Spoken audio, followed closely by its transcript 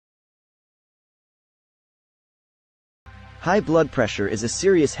High blood pressure is a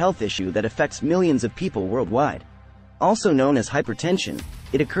serious health issue that affects millions of people worldwide. Also known as hypertension,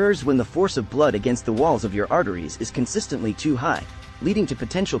 it occurs when the force of blood against the walls of your arteries is consistently too high, leading to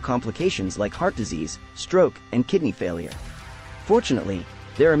potential complications like heart disease, stroke, and kidney failure. Fortunately,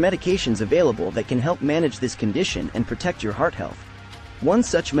 there are medications available that can help manage this condition and protect your heart health. One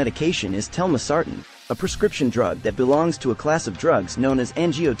such medication is Telmisartan, a prescription drug that belongs to a class of drugs known as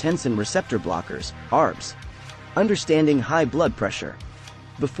angiotensin receptor blockers, ARBs. Understanding high blood pressure.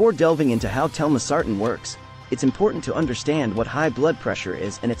 Before delving into how Telmisartan works, it's important to understand what high blood pressure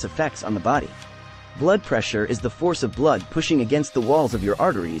is and its effects on the body. Blood pressure is the force of blood pushing against the walls of your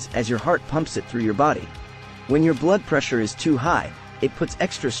arteries as your heart pumps it through your body. When your blood pressure is too high, it puts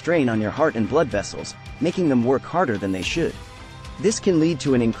extra strain on your heart and blood vessels, making them work harder than they should. This can lead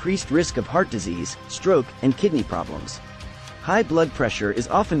to an increased risk of heart disease, stroke, and kidney problems. High blood pressure is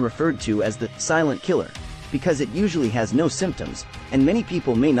often referred to as the silent killer, because it usually has no symptoms, and many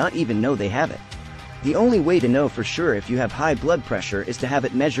people may not even know they have it. The only way to know for sure if you have high blood pressure is to have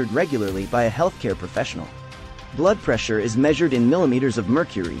it measured regularly by a healthcare professional. Blood pressure is measured in millimeters of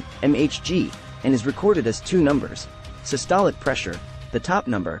mercury, mmHg, and is recorded as two numbers: systolic pressure, the top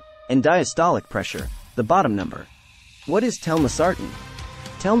number, and diastolic pressure, the bottom number. What is Telmisartan?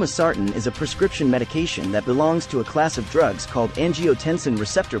 Telmisartan is a prescription medication that belongs to a class of drugs called angiotensin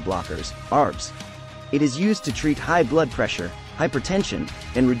receptor blockers, ARBs. It is used to treat high blood pressure, hypertension,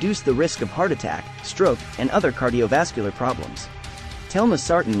 and reduce the risk of heart attack, stroke, and other cardiovascular problems.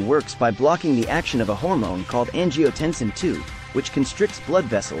 Telmisartan works by blocking the action of a hormone called angiotensin II, which constricts blood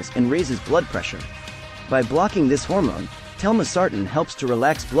vessels and raises blood pressure. By blocking this hormone, Telmisartan helps to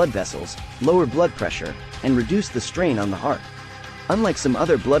relax blood vessels, lower blood pressure, and reduce the strain on the heart. Unlike some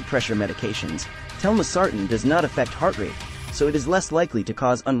other blood pressure medications, Telmisartan does not affect heart rate, so it is less likely to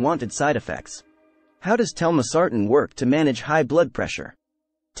cause unwanted side effects. How does Telmisartan work to manage high blood pressure?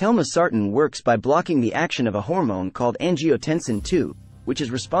 Telmisartan works by blocking the action of a hormone called angiotensin II, which is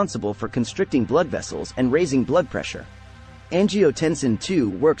responsible for constricting blood vessels and raising blood pressure. Angiotensin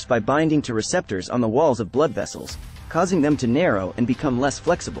II works by binding to receptors on the walls of blood vessels, causing them to narrow and become less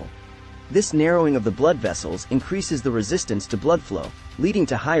flexible. This narrowing of the blood vessels increases the resistance to blood flow, leading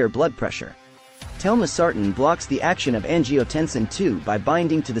to higher blood pressure. Telmisartan blocks the action of angiotensin II by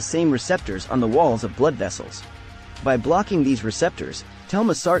binding to the same receptors on the walls of blood vessels. By blocking these receptors,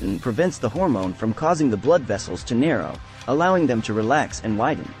 Telmisartan prevents the hormone from causing the blood vessels to narrow, allowing them to relax and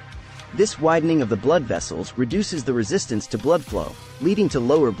widen. This widening of the blood vessels reduces the resistance to blood flow, leading to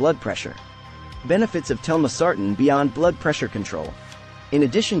lower blood pressure. Benefits of Telmisartan beyond blood pressure control. In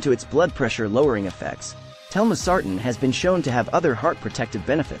addition to its blood pressure lowering effects, Telmisartan has been shown to have other heart protective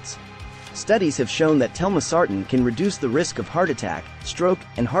benefits. Studies have shown that Telmisartan can reduce the risk of heart attack, stroke,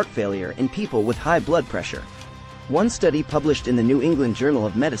 and heart failure in people with high blood pressure. One study published in the New England Journal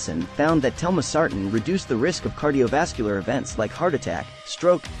of Medicine found that Telmisartan reduced the risk of cardiovascular events like heart attack,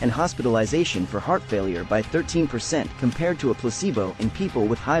 stroke, and hospitalization for heart failure by 13% compared to a placebo in people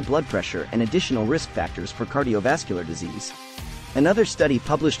with high blood pressure and additional risk factors for cardiovascular disease. Another study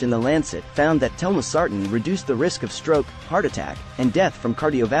published in The Lancet found that Telmisartan reduced the risk of stroke, heart attack, and death from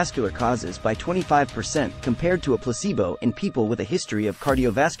cardiovascular causes by 25% compared to a placebo in people with a history of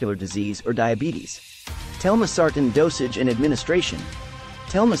cardiovascular disease or diabetes. Telmisartan dosage and administration.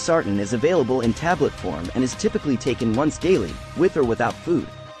 Telmisartan is available in tablet form and is typically taken once daily, with or without food.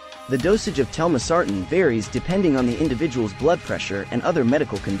 The dosage of Telmisartan varies depending on the individual's blood pressure and other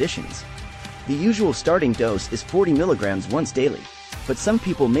medical conditions. The usual starting dose is 40 mg once daily, but some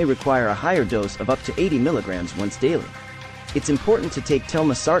people may require a higher dose of up to 80 mg once daily. It's important to take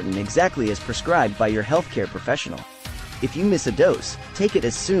Telmisartan exactly as prescribed by your healthcare professional. If you miss a dose, take it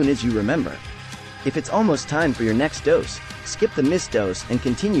as soon as you remember. If it's almost time for your next dose, skip the missed dose and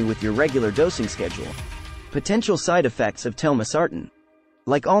continue with your regular dosing schedule. Potential side effects of Telmisartan.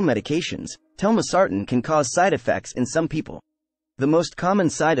 Like all medications, Telmisartan can cause side effects in some people. The most common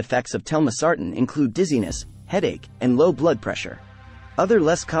side effects of Telmisartan include dizziness, headache, and low blood pressure. Other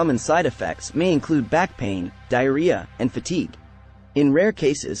less common side effects may include back pain, diarrhea, and fatigue. In rare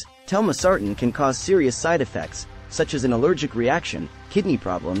cases, Telmisartan can cause serious side effects, such as an allergic reaction, kidney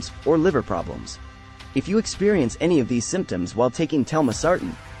problems, or liver problems. If you experience any of these symptoms while taking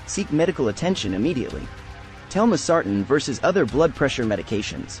Telmisartan, seek medical attention immediately. Telmisartan versus other blood pressure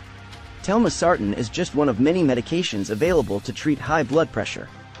medications. Telmisartan is just one of many medications available to treat high blood pressure.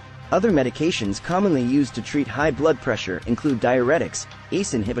 Other medications commonly used to treat high blood pressure include diuretics,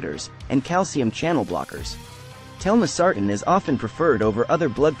 ACE inhibitors, and calcium channel blockers. Telmisartan is often preferred over other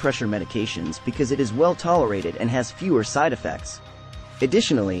blood pressure medications because it is well tolerated and has fewer side effects.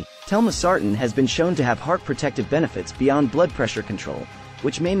 Additionally, Telmisartan has been shown to have heart protective benefits beyond blood pressure control,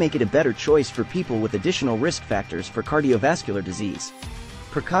 which may make it a better choice for people with additional risk factors for cardiovascular disease.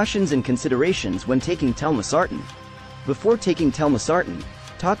 Precautions and considerations when taking Telmisartan. Before taking Telmisartan,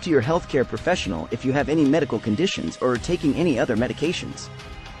 talk to your healthcare professional if you have any medical conditions or are taking any other medications.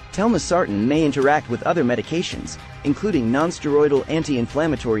 Telmisartan may interact with other medications, including nonsteroidal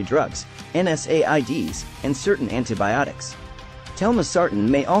anti-inflammatory drugs, NSAIDs, and certain antibiotics. Telmisartan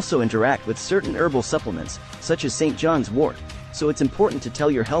may also interact with certain herbal supplements, such as St. John's wort, so it's important to tell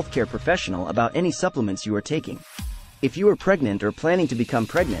your healthcare professional about any supplements you are taking. If you are pregnant or planning to become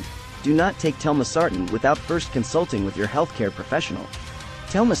pregnant, do not take Telmisartan without first consulting with your healthcare professional.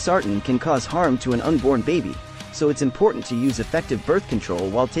 Telmisartan can cause harm to an unborn baby, so it's important to use effective birth control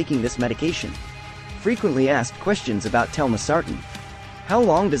while taking this medication. Frequently asked questions about Telmisartan. How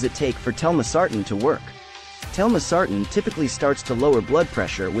long does it take for Telmisartan to work? Telmisartan typically starts to lower blood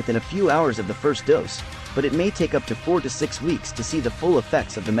pressure within a few hours of the first dose, but it may take up to 4 to 6 weeks to see the full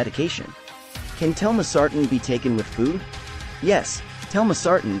effects of the medication. Can Telmisartan be taken with food? Yes,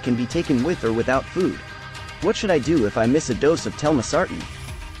 Telmisartan can be taken with or without food. What should I do if I miss a dose of Telmisartan?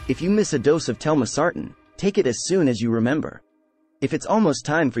 If you miss a dose of Telmisartan, take it as soon as you remember. If it's almost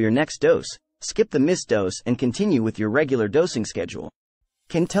time for your next dose, skip the missed dose and continue with your regular dosing schedule.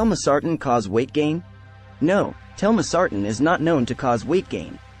 Can Telmisartan cause weight gain? No, Telmisartan is not known to cause weight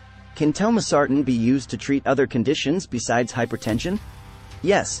gain. Can Telmisartan be used to treat other conditions besides hypertension?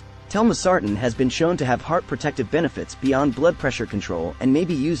 Yes, Telmisartan has been shown to have heart protective benefits beyond blood pressure control and may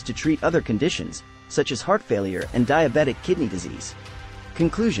be used to treat other conditions, such as heart failure and diabetic kidney disease.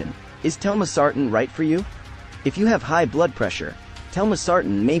 Conclusion: is Telmisartan right for you? If you have high blood pressure,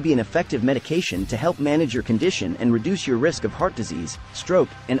 Telmisartan may be an effective medication to help manage your condition and reduce your risk of heart disease, stroke,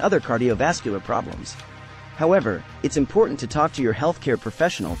 and other cardiovascular problems. However, it's important to talk to your healthcare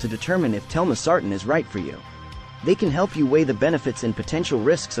professional to determine if Telmisartan is right for you. They can help you weigh the benefits and potential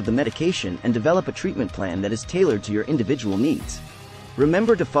risks of the medication and develop a treatment plan that is tailored to your individual needs.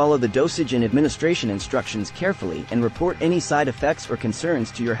 Remember to follow the dosage and administration instructions carefully and report any side effects or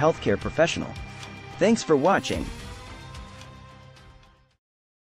concerns to your healthcare professional. Thanks for watching.